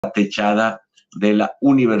techada de la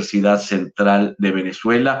Universidad Central de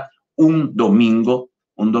Venezuela. Un domingo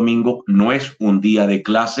no es un día de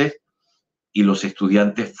clase y los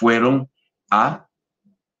estudiantes fueron a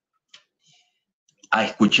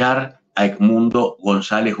escuchar a Edmundo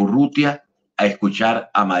González Urrutia, a escuchar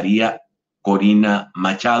a María Corina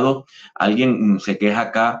Machado. Alguien se queja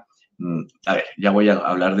acá. A ver, ya voy a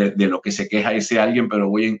hablar de lo que se queja ese alguien, pero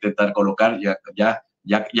voy a intentar colocar, ya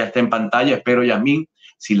está en pantalla. Espero, Yasmín,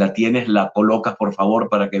 si la tienes, la colocas, por favor,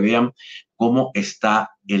 para que vean cómo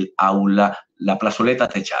está el aula, la plazoleta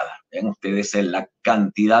techada. Vean ustedes la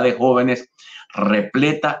cantidad de jóvenes,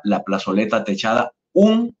 repleta la plazoleta techada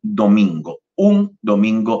un domingo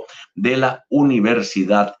de la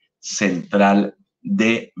Universidad Central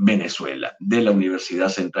de Venezuela,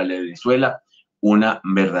 una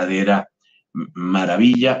verdadera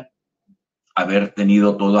maravilla haber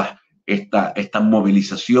tenido toda esta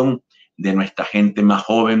movilización de nuestra gente más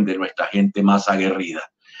joven, de nuestra gente más aguerrida.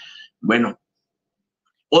 Bueno,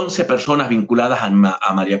 11 personas vinculadas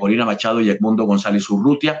a María Corina Machado y Edmundo González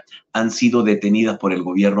Urrutia han sido detenidas por el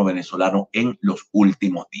gobierno venezolano en los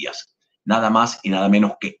últimos días. Nada más y nada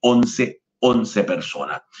menos que 11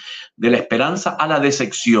 personas. De la esperanza a la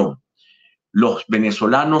decepción, los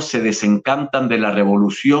venezolanos se desencantan de la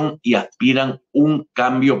revolución y aspiran un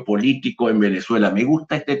cambio político en Venezuela. Me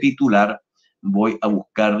gusta este titular. Voy a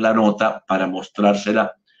buscar la nota para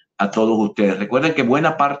mostrársela a todos ustedes. Recuerden que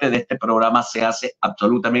buena parte de este programa se hace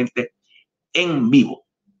absolutamente en vivo.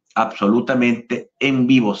 Absolutamente en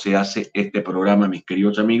vivo se hace este programa, mis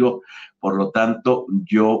queridos amigos. Por lo tanto,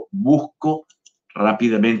 yo busco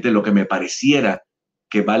rápidamente lo que me pareciera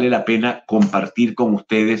que vale la pena compartir con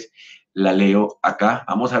ustedes. La leo acá.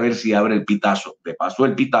 Vamos a ver si abre el Pitazo. De paso,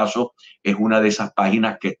 el Pitazo es una de esas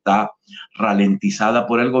páginas que está ralentizada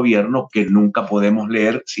por el gobierno, que nunca podemos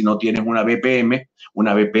leer si no tienes una VPN.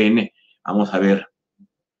 Vamos a ver.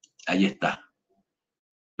 Ahí está.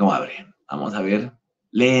 No abre. Vamos a ver.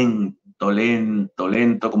 Lento, lento,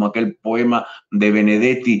 lento, como aquel poema de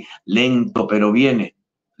Benedetti. Lento, pero viene.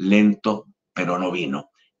 Lento, pero no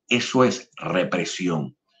vino. Eso es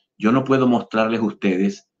represión. Yo no puedo mostrarles a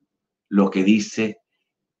ustedes lo que dice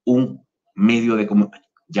un medio de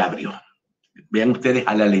comunicación. Ya abrió. Vean ustedes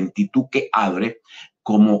a la lentitud que abre,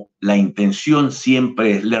 como la intención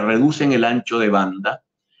siempre es, le reducen el ancho de banda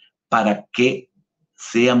para que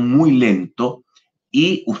sea muy lento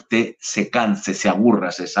y usted se canse, se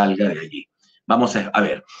aburra, se salga de allí. Vamos a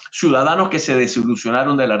ver, ciudadanos que se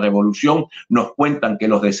desilusionaron de la revolución nos cuentan que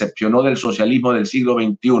los decepcionó del socialismo del siglo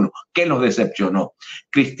XXI. ¿Qué los decepcionó?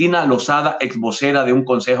 Cristina Lozada, ex vocera de un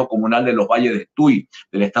consejo comunal de los Valles de Tuy,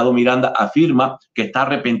 del estado Miranda, afirma que está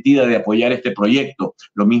arrepentida de apoyar este proyecto.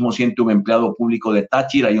 Lo mismo siente un empleado público de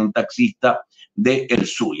Táchira y un taxista de El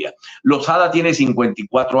Zulia. Lozada tiene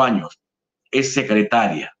 54 años, es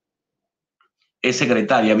secretaria,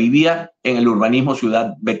 vivía en el urbanismo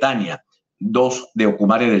Ciudad Betania 2 de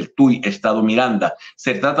Ocumare del Tuy, estado Miranda.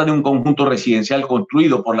 Se trata de un conjunto residencial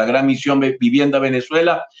construido por la Gran Misión Vivienda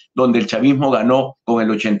Venezuela, donde el chavismo ganó con el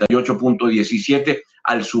 88.17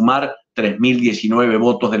 al sumar 3.019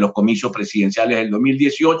 votos de los comicios presidenciales del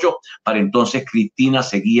 2018. Para entonces Cristina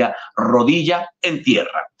seguía rodilla en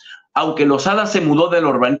tierra. Aunque Lozada se mudó del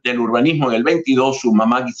urbanismo en el 22, su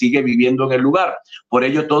mamá sigue viviendo en el lugar. Por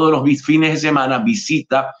ello, todos los fines de semana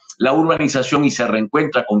visita la urbanización y se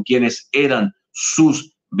reencuentra con quienes eran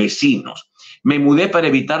sus vecinos. Me mudé para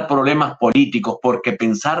evitar problemas políticos porque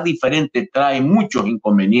pensar diferente trae muchos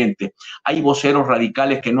inconvenientes. Hay voceros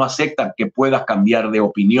radicales que no aceptan que puedas cambiar de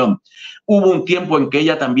opinión. Hubo un tiempo en que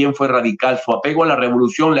ella también fue radical. Su apego a la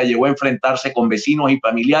revolución la llevó a enfrentarse con vecinos y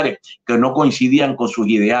familiares que no coincidían con sus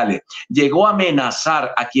ideales. Llegó a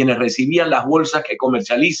amenazar a quienes recibían las bolsas que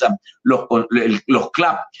comercializan los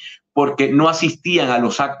CLAP, porque no asistían a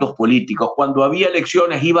los actos políticos. Cuando había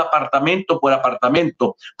elecciones iba apartamento por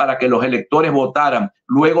apartamento para que los electores votaran,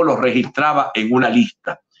 luego los registraba en una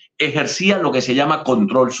lista. Ejercía lo que se llama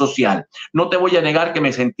control social. No te voy a negar que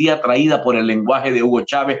me sentía atraída por el lenguaje de Hugo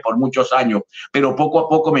Chávez por muchos años, pero poco a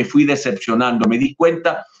poco me fui decepcionando. Me di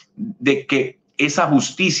cuenta de que esa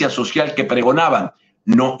justicia social que pregonaban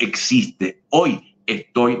no existe. Hoy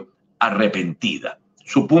estoy arrepentida.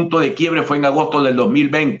 Su punto de quiebre fue en agosto del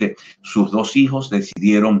 2020. Sus dos hijos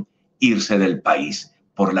decidieron irse del país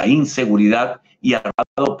por la inseguridad y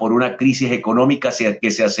agravado por una crisis económica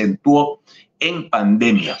que se acentuó en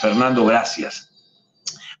pandemia. Fernando, gracias.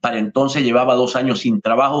 Para entonces llevaba 2 años sin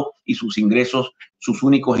trabajo y sus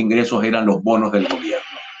únicos ingresos eran los bonos del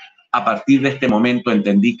gobierno. A partir de este momento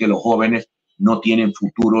entendí que los jóvenes no tienen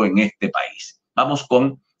futuro en este país. Vamos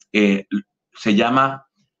con, se llama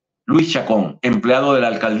Luis Chacón, empleado de la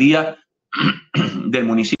alcaldía del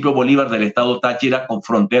municipio Bolívar del estado Táchira, con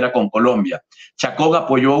frontera con Colombia. Chacón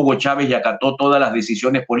apoyó a Hugo Chávez y acató todas las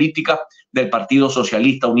decisiones políticas del Partido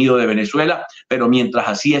Socialista Unido de Venezuela, pero mientras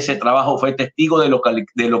hacía ese trabajo fue testigo de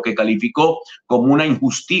lo que calificó como una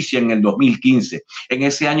injusticia en el 2015. En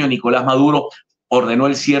ese año Nicolás Maduro ordenó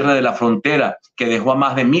el cierre de la frontera, que dejó a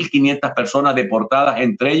más de 1.500 personas deportadas,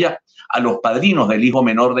 entre ellas a los padrinos del hijo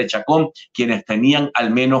menor de Chacón, quienes tenían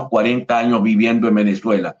al menos 40 años viviendo en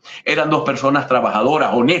Venezuela. Eran dos personas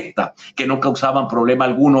trabajadoras, honestas, que no causaban problema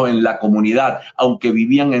alguno en la comunidad, aunque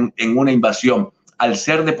vivían en una invasión. Al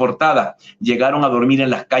ser deportadas, llegaron a dormir en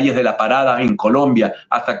las calles de La Parada, en Colombia,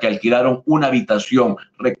 hasta que alquilaron una habitación,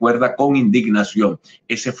 recuerda con indignación.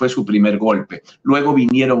 Ese fue su primer golpe. Luego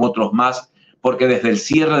vinieron otros más, porque desde el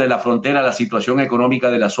cierre de la frontera la situación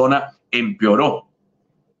económica de la zona empeoró.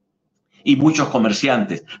 Y muchos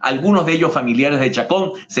comerciantes, algunos de ellos familiares de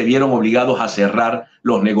Chacón, se vieron obligados a cerrar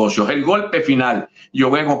los negocios. El golpe final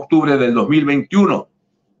llegó en octubre del 2021,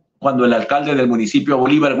 cuando el alcalde del municipio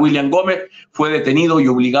Bolívar, William Gómez, fue detenido y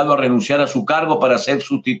obligado a renunciar a su cargo para ser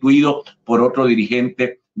sustituido por otro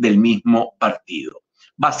dirigente del mismo partido.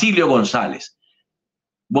 Basilio González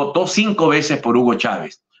votó 5 veces por Hugo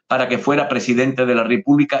Chávez para que fuera presidente de la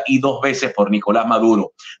República y 2 veces por Nicolás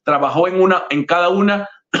Maduro. Trabajó en cada una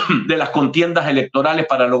de las contiendas electorales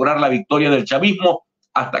para lograr la victoria del chavismo,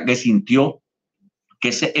 hasta que sintió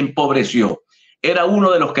que se empobreció. Era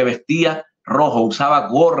uno de los que vestía rojo, usaba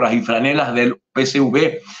gorras y franelas del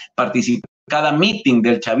PSV, participaba en cada meeting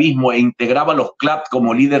del chavismo e integraba los clubs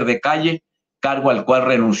como líder de calle, cargo al cual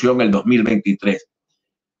renunció en el 2023.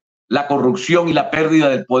 La corrupción y la pérdida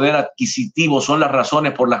del poder adquisitivo son las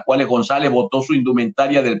razones por las cuales González votó su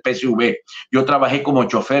indumentaria del PSV. Yo trabajé como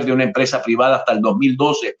chofer de una empresa privada hasta el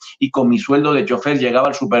 2012 y con mi sueldo de chofer llegaba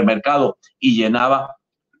al supermercado y llenaba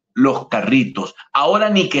los carritos. Ahora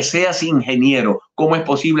ni que seas ingeniero, ¿cómo es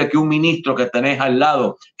posible que un ministro que tenés al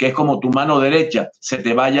lado, que es como tu mano derecha, se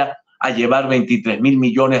te vaya a llevar 23.000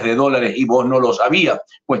 millones de dólares y vos no lo sabías?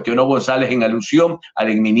 Cuestionó González en alusión al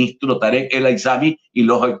exministro Tarek El Aizami y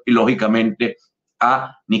lógicamente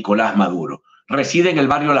a Nicolás Maduro. Reside en el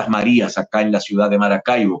barrio Las Marías, acá en la ciudad de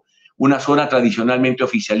Maracaibo, una zona tradicionalmente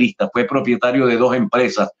oficialista. Fue propietario de 2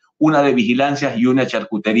 empresas, una de vigilancias y una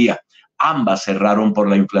charcutería. Ambas cerraron por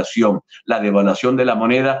la inflación, la devaluación de la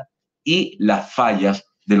moneda y las fallas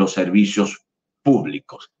de los servicios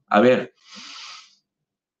públicos. A ver,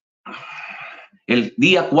 el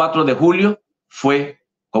día 4 de julio fue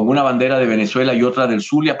con una bandera de Venezuela y otra del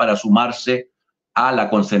Zulia para sumarse a la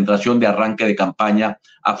concentración de arranque de campaña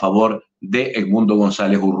a favor de Edmundo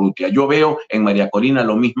González Urrutia. Yo veo en María Corina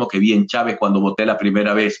lo mismo que vi en Chávez cuando voté la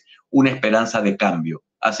primera vez, una esperanza de cambio.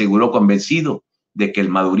 Aseguró convencido de que el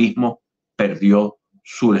madurismo perdió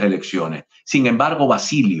sus elecciones. Sin embargo,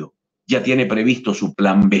 Basilio ya tiene previsto su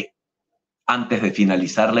plan B. Antes de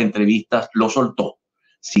finalizar la entrevista, lo soltó.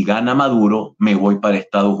 Si gana Maduro, me voy para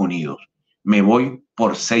Estados Unidos. Me voy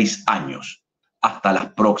por 6 años, hasta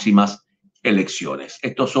las próximas elecciones.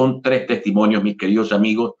 Estos son 3 testimonios, mis queridos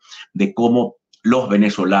amigos, de cómo los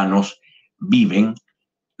venezolanos viven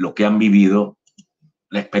lo que han vivido.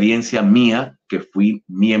 La experiencia mía, que fui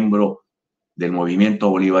miembro del movimiento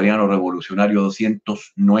bolivariano revolucionario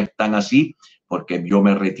 200, no es tan así, porque yo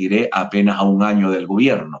me retiré apenas a 1 año del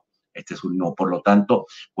gobierno. Este es un no. Por lo tanto,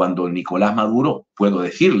 cuando Nicolás Maduro, puedo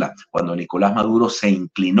decirla, cuando Nicolás Maduro se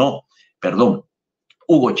inclinó,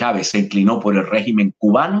 Hugo Chávez se inclinó por el régimen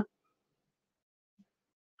cubano,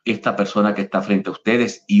 esta persona que está frente a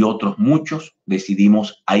ustedes y otros muchos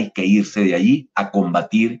decidimos hay que irse de allí a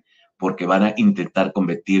combatir, porque van a intentar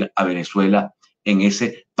convertir a Venezuela en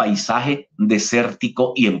ese paisaje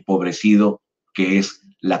desértico y empobrecido que es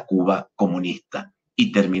la Cuba comunista.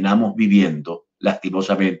 Y terminamos viviendo,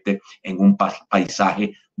 lastimosamente, en un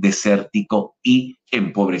paisaje desértico y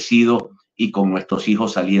empobrecido, y con nuestros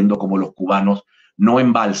hijos saliendo como los cubanos, no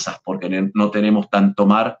en balsas, porque no tenemos tanto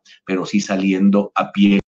mar, pero sí saliendo a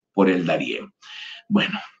pie por el Darién.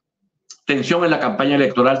 Bueno, tensión en la campaña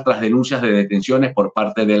electoral tras denuncias de detenciones por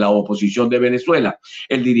parte de la oposición de Venezuela.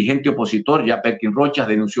 El dirigente opositor, Perkin Rochas,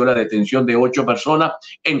 denunció la detención de 8 personas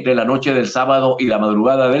entre la noche del sábado y la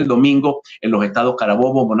madrugada del domingo en los estados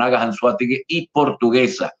Carabobo, Monagas, Anzoátegui y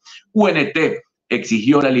Portuguesa. UNT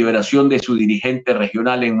exigió la liberación de su dirigente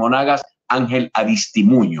regional en Monagas, Ángel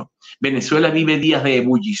Aristimuño. Venezuela vive días de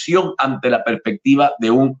ebullición ante la perspectiva de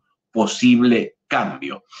un posible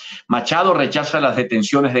cambio. Machado rechaza las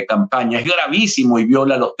detenciones de campaña. Es gravísimo y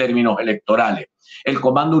viola los términos electorales. El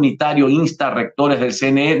Comando Unitario insta a rectores del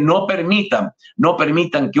CNE no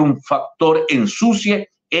permitan que un factor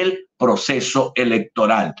ensucie el proceso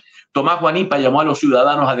electoral. Tomás Guanipa llamó a los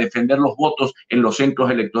ciudadanos a defender los votos en los centros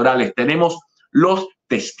electorales. Tenemos los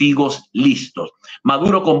testigos listos.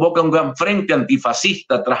 Maduro convoca un gran frente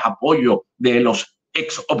antifascista tras apoyo de los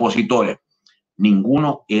ex opositores.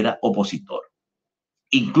 Ninguno era opositor.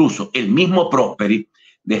 Incluso el mismo Prosperi,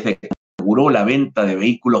 desde que inauguró la venta de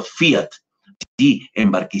vehículos Fiat allí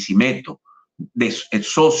en Barquisimeto, de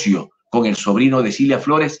socio con el sobrino de Cilia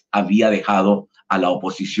Flores, había dejado a la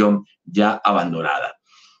oposición ya abandonada.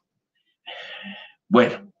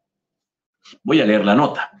 Bueno, voy a leer la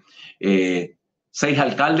nota. 6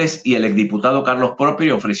 alcaldes y el exdiputado Carlos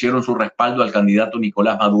Prosperi ofrecieron su respaldo al candidato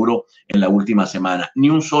Nicolás Maduro en la última semana. Ni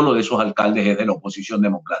un solo de esos alcaldes es de la oposición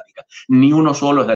democrática. Ni uno solo es de